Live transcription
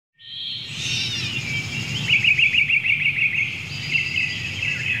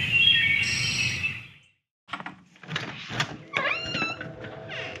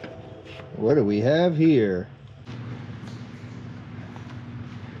What do we have here?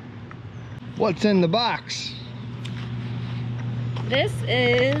 What's in the box? This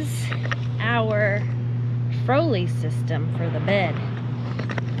is our Froli system for the bed.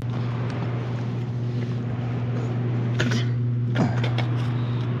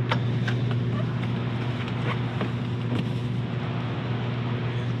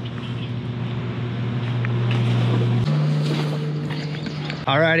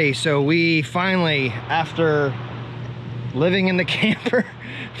 Alrighty, so we finally, after living in the camper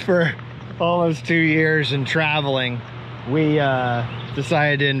for almost 2 years and traveling, we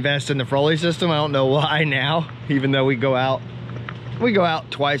decided to invest in the Froli system. I don't know why now, even though we go out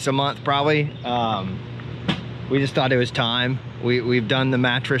twice a month probably. We just thought it was time. We've done the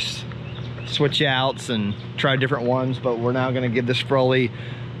mattress switch outs and tried different ones, but we're now gonna give this Froli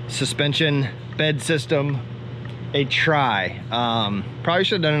suspension bed system a try. Probably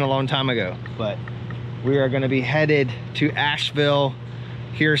should have done it a long time ago, but we are going to be headed to Asheville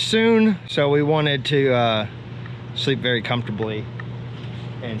here soon, so we wanted to sleep very comfortably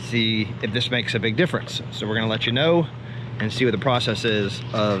and see if this makes a big difference. So we're going to let you know and see what the process is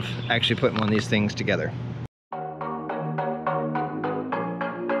of actually putting one of these things together.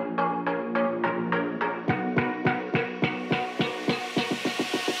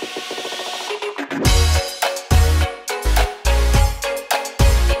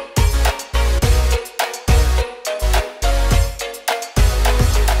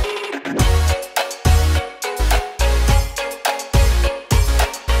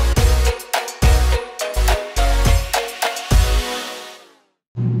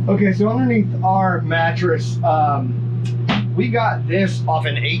 Okay, so underneath our mattress, we got this off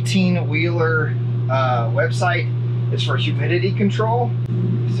an 18-wheeler website. It's for humidity control.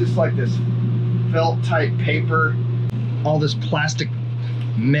 It's just like this felt type paper, all this plastic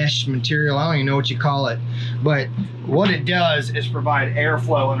mesh material. I don't even know what you call it, but what it does is provide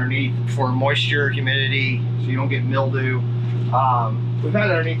airflow underneath for moisture, humidity, so you don't get mildew. We've had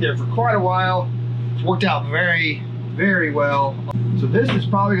it underneath there for quite a while. It's worked out very, very well. So this is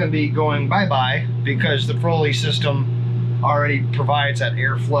probably going to be going bye-bye because the Froli system already provides that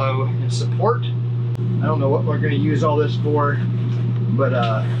airflow and support. I don't know what we're going to use all this for, but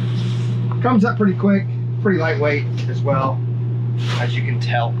comes up pretty quick, pretty lightweight as well, as you can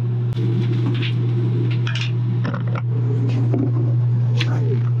tell.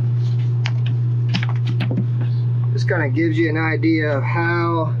 This kind of gives you an idea of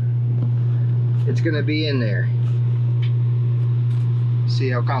how it's going to be in there. See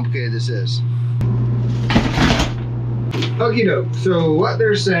how complicated this is. Okie doke. So what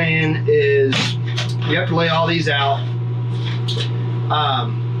they're saying is you have to lay all these out.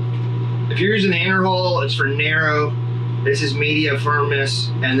 If you're using the inner hole, it's for narrow. This is medium firmness,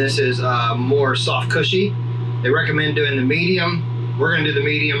 and this is more soft cushy. They recommend doing the medium. We're gonna do the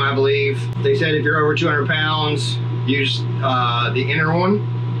medium, I believe. They said if you're over 200 pounds, use the inner one.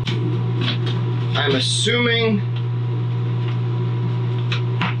 I'm assuming,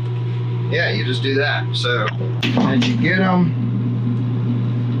 yeah, you just do that. So as you get them,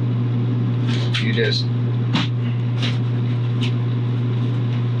 you just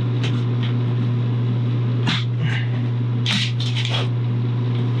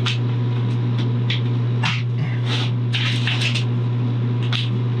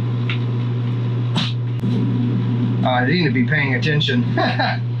I need to be paying attention.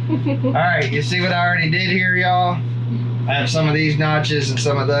 All right, you see what I already did here, y'all? I have some of these notches and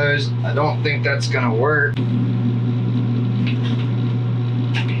some of those. I don't think that's gonna work.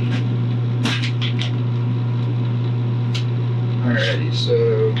 Alrighty,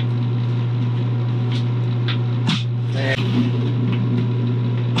 so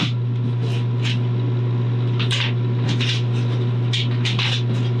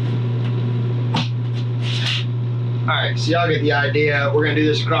alright, so y'all get the idea. We're gonna do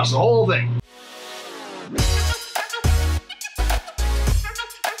this across the whole thing.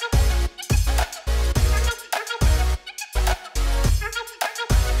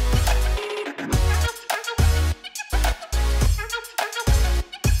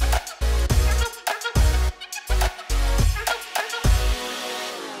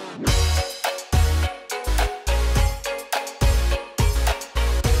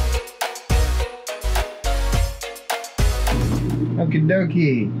 Okie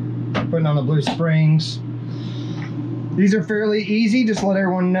dokie. Putting on the blue springs. These are fairly easy, just to let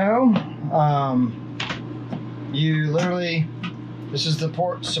everyone know. You literally, this is the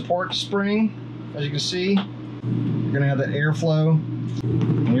support spring, as you can see. You're gonna have that airflow.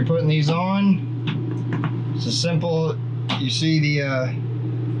 When you're putting these on, it's as simple, you see the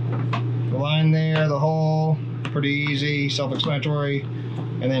The line there, the hole, pretty easy, self-explanatory.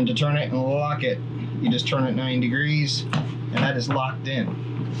 And then to turn it and lock it, you just turn it 90 degrees and that is locked in.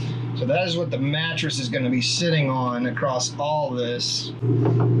 So that is what the mattress is going to be sitting on across all this.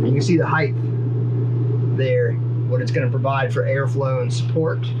 You can see the height there, what it's going to provide for airflow and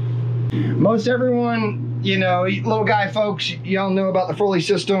support. Most everyone, you know, little guy folks, y'all know about the Froli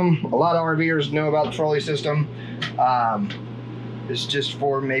system. A lot of RVers know about the Froli system. It's just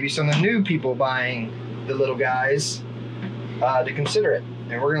for maybe some of the new people buying the little guys to consider it.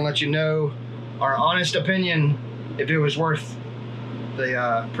 And we're gonna let you know our honest opinion if it was worth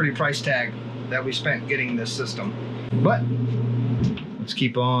the pretty price tag that we spent getting this system. But let's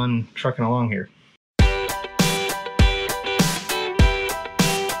keep on trucking along here.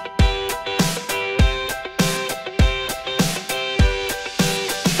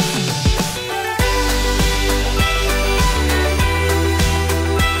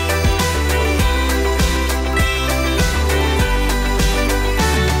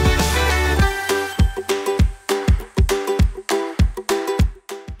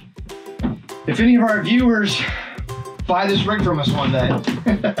 If any of our viewers buy this rig from us one day,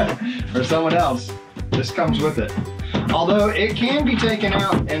 or someone else, this comes with it. Although it can be taken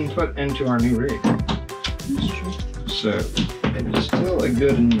out and put into our new rig. So it is still a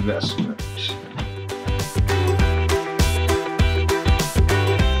good investment.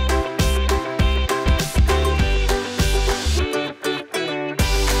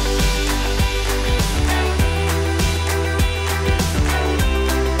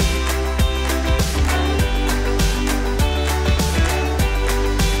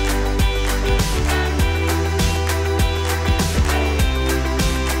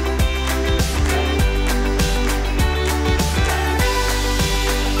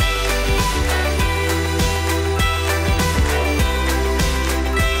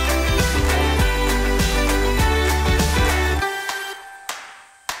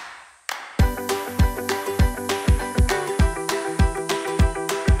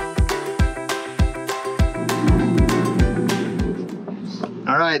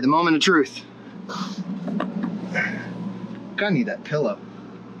 All right, the moment of truth. Gotta need that pillow.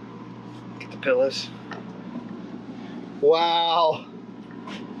 Get the pillows. Wow.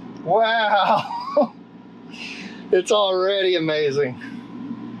 Wow. It's already amazing.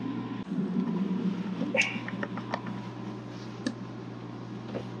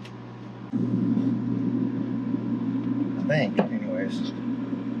 I think, anyways.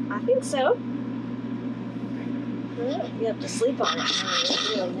 I think so. You have to sleep on it.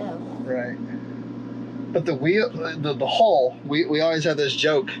 You really know. Right. But the wheel, the hole, we always had this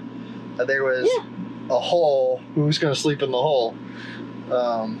joke that there was a hole. Who's going to sleep in the hole?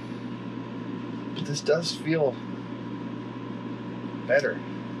 But this does feel better.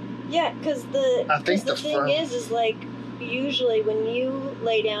 Yeah, because the thing is like, usually when you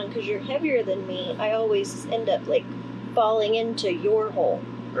lay down, because you're heavier than me, I always end up like falling into your hole.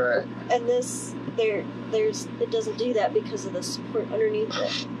 Right. And this, it doesn't do that because of the support underneath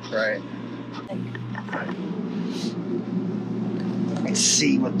it. Right. Let's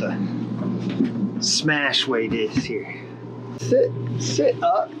see what the smash weight is here. Sit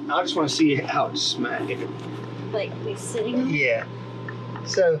up. I just want to see how it's smashed. Like me sitting? Yeah.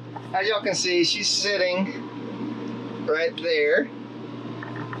 So, as y'all can see, she's sitting right there,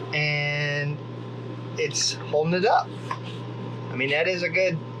 and it's holding it up. I mean, that is a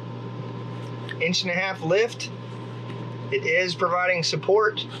good 1.5 inch lift. It is providing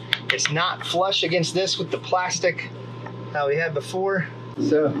support. It's not flush against this with the plastic that we had before.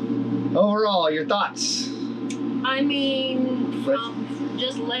 So, overall, your thoughts? I mean, from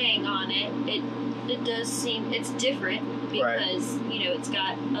just laying on it, it does seem it's different because you know it's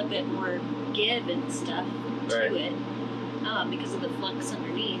got a bit more give and stuff to it because of the flux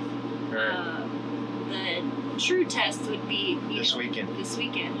underneath. The true test would be this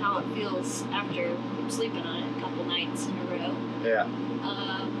weekend how it feels after sleeping on it a couple nights in a row. Yeah.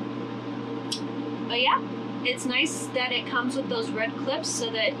 But yeah, it's nice that it comes with those red clips so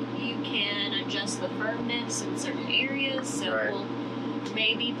that you can adjust the firmness in certain areas. So we'll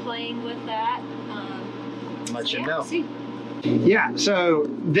maybe playing with that. Let you know. See. Yeah, so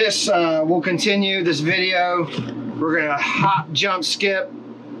this will continue this video. We're gonna hop, jump, skip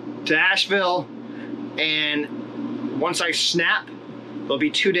to Asheville, and once I snap, there'll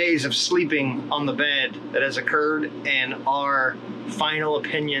be 2 days of sleeping on the bed that has occurred and our final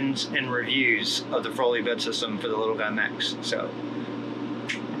opinions and reviews of the Froli Bed System for the LittleGuyMax. So,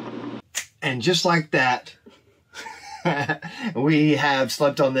 and just like that, we have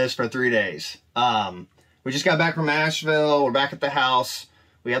slept on this for 3 days. We just got back from Asheville. We're back at the house.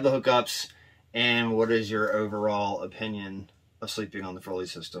 we have the hookups, and what is your overall opinion of sleeping on the Froli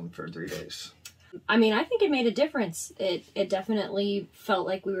system for 3 days? I mean, I think it made a difference. It definitely felt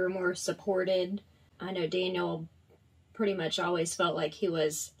like we were more supported. I know Daniel pretty much always felt like he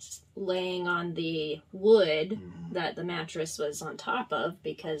was laying on the wood that the mattress was on top of,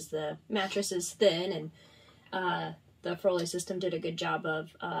 because the mattress is thin, and the Froli system did a good job of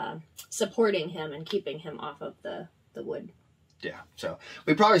supporting him and keeping him off of the wood. Yeah, so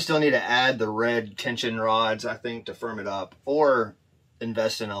we probably still need to add the red tension rods, I think, to firm it up, or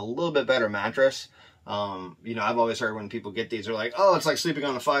invest in a little bit better mattress. You know, I've always heard when people get these, they're like, oh, it's like sleeping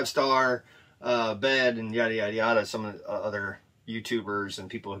on a 5-star bed and yada, yada, yada. Some of the other YouTubers and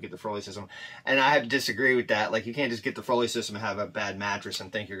people who get the Froli system. And I have to disagree with that. Like, you can't just get the Froli system and have a bad mattress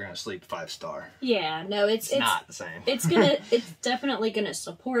and think you're going to sleep 5-star. Yeah, no, it's not the same. It's definitely going to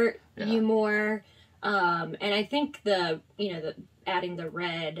support you more. And I think the adding the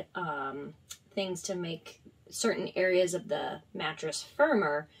red things to make certain areas of the mattress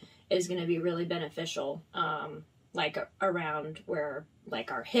firmer is going to be really beneficial. Like around where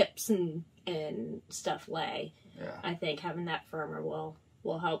like our hips and stuff lay. Yeah. I think having that firmer will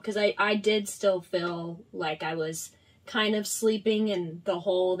help, because I did still feel like I was kind of sleeping in the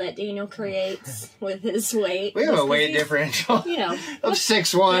hole that Daniel creates with his weight. We have a weight differential, you know, of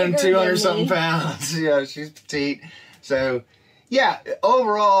 6'1", 200-something pounds. Yeah, she's petite. So, yeah,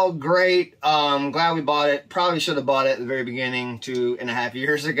 overall, great. Glad we bought it. Probably should have bought it at the very beginning, 2.5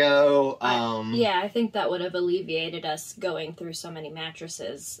 years ago. Yeah, I think that would have alleviated us going through so many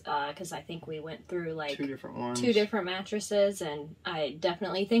mattresses, because I think we went through like 2 different ones. 2 different mattresses, and I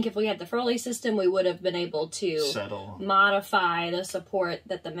definitely think if we had the Froli system, we would have been able to modify the support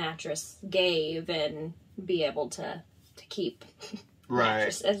that the mattress gave and be able to keep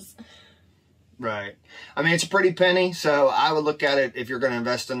mattresses. Right. I mean, it's a pretty penny, so I would look at it, if you're going to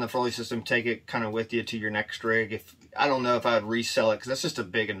invest in the Froli system, take it kind of with you to your next rig. I don't know if I would resell it, because that's just a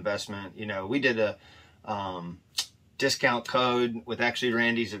big investment. You know, we did a discount code with actually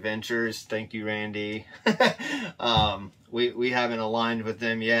Randy's Adventures. Thank you, Randy. We haven't aligned with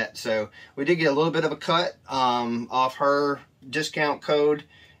them yet, so we did get a little bit of a cut off her discount code,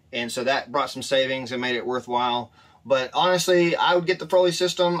 and so that brought some savings and made it worthwhile. But honestly, I would get the Froli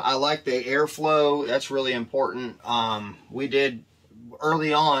system. I like the airflow. That's really important. We did,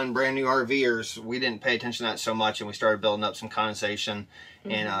 early on, brand new RVers, we didn't pay attention to that so much, and we started building up some condensation.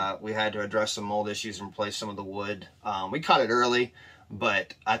 And we had to address some mold issues and replace some of the wood. We caught it early,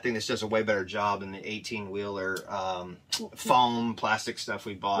 but I think this does a way better job than the 18-wheeler foam plastic stuff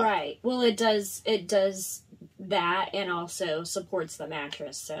we bought. Right. Well, it does that, and also supports the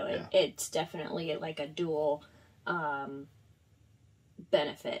mattress. So it's definitely like a dual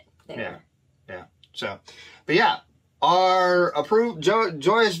benefit there. Yeah. So, but yeah, our approved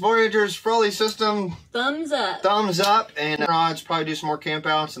Joyous Voyagers Froli system. Thumbs up. Thumbs up. And rods, probably do some more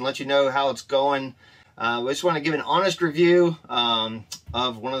campouts and let you know how it's going. We just want to give an honest review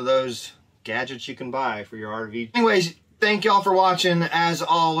of one of those gadgets you can buy for your RV. Anyways, thank y'all for watching. As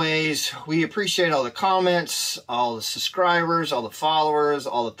always, we appreciate all the comments, all the subscribers, all the followers,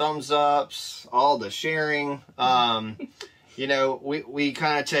 all the thumbs ups, all the sharing. You know, we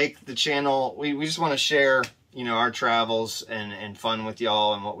kind of take the channel, we just want to share, you know, our travels and fun with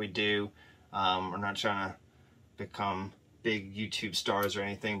y'all and what we do. We're not trying to become big YouTube stars or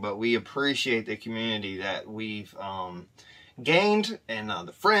anything, but we appreciate the community that we've gained, and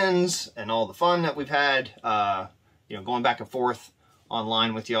the friends and all the fun that we've had. You know, going back and forth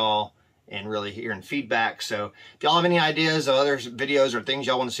online with y'all and really hearing feedback. So if y'all have any ideas of other videos or things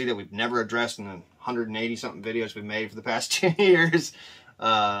y'all want to see that we've never addressed in the 180-something videos we've made for the past 2 years,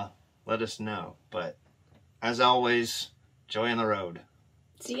 let us know. But as always, joy on the road.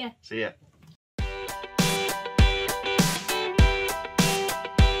 See ya. See ya.